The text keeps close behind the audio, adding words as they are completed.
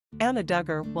Anna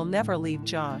Duggar will never leave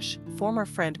Josh, former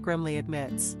friend grimly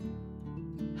admits.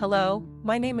 Hello,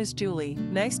 my name is Julie,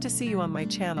 nice to see you on my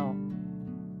channel.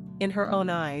 In her own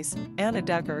eyes, Anna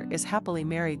Duggar is happily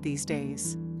married these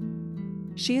days.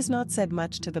 She has not said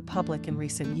much to the public in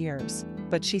recent years,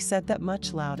 but she said that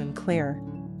much loud and clear.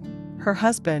 Her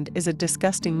husband is a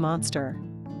disgusting monster.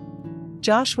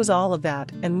 Josh was all of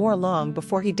that and more long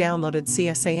before he downloaded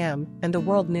CSAM, and the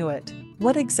world knew it.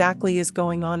 What exactly is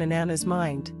going on in Anna's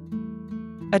mind?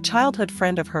 A childhood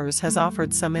friend of hers has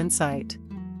offered some insight.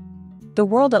 The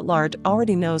world at large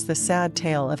already knows the sad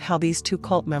tale of how these two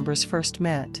cult members first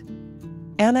met.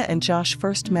 Anna and Josh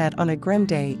first met on a grim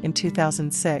day in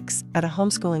 2006 at a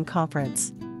homeschooling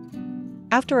conference.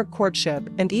 After a courtship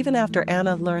and even after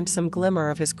Anna learned some glimmer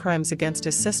of his crimes against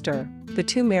his sister, the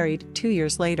two married 2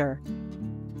 years later.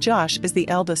 Josh is the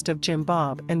eldest of Jim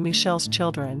Bob and Michelle's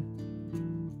children.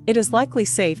 It is likely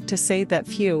safe to say that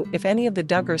few, if any, of the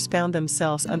Duggars found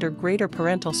themselves under greater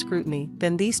parental scrutiny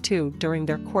than these two during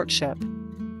their courtship.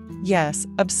 Yes,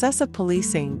 obsessive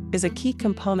policing is a key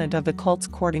component of the cult's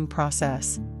courting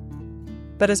process.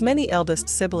 But as many eldest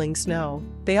siblings know,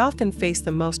 they often face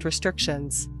the most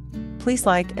restrictions. Please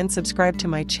like and subscribe to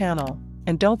my channel,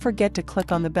 and don't forget to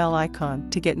click on the bell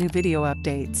icon to get new video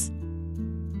updates.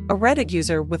 A Reddit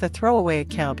user with a throwaway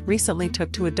account recently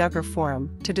took to a Duggar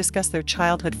forum to discuss their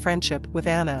childhood friendship with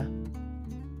Anna.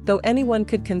 Though anyone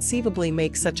could conceivably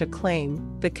make such a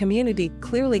claim, the community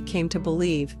clearly came to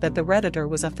believe that the Redditor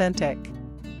was authentic.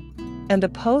 And the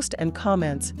post and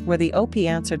comments where the OP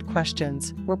answered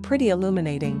questions were pretty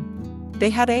illuminating. They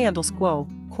had a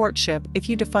courtship. If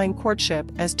you define courtship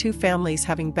as two families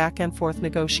having back and forth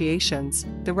negotiations,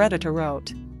 the Redditor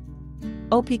wrote.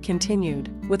 OP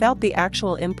continued, without the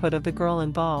actual input of the girl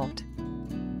involved.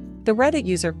 The Reddit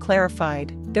user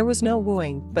clarified, there was no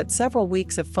wooing but several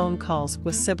weeks of phone calls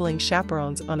with sibling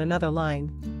chaperones on another line.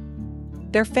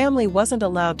 Their family wasn't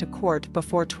allowed to court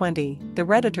before 20, the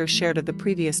Redditor shared of the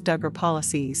previous Duggar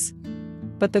policies.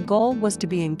 But the goal was to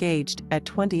be engaged at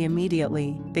 20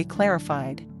 immediately, they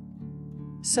clarified.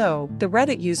 So, the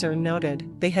Reddit user noted,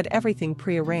 they had everything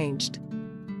prearranged.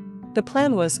 The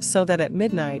plan was so that at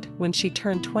midnight, when she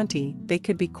turned 20, they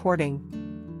could be courting.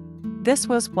 This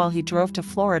was while he drove to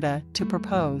Florida to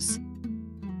propose.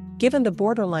 Given the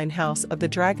borderline House of the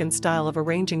Dragon style of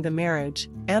arranging the marriage,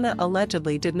 Anna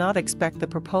allegedly did not expect the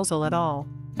proposal at all.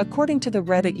 According to the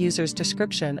Reddit user's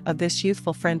description of this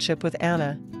youthful friendship with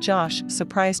Anna, Josh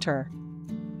surprised her.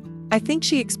 I think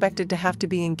she expected to have to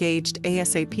be engaged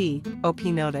ASAP, OP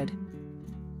noted.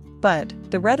 But,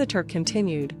 the Redditor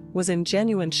continued, was in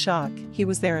genuine shock he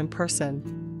was there in person.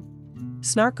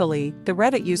 Snarkily, the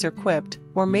Reddit user quipped,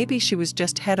 or maybe she was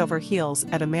just head over heels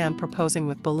at a man proposing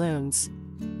with balloons.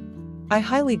 I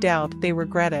highly doubt they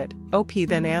regret it, OP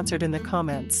then answered in the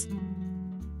comments.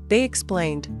 They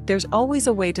explained, there's always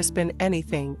a way to spin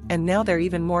anything, and now they're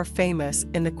even more famous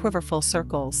in the quiverful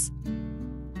circles.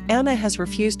 Anna has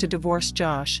refused to divorce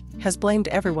Josh, has blamed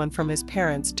everyone from his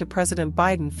parents to President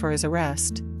Biden for his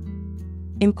arrest.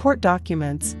 In court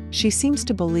documents, she seems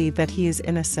to believe that he is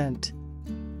innocent.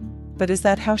 But is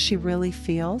that how she really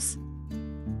feels?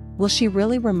 Will she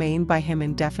really remain by him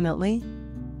indefinitely?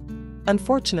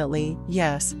 Unfortunately,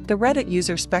 yes, the Reddit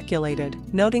user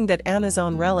speculated, noting that Anna's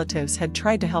own relatives had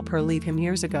tried to help her leave him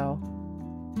years ago.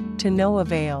 To no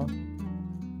avail.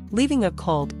 Leaving a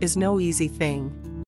cult is no easy thing.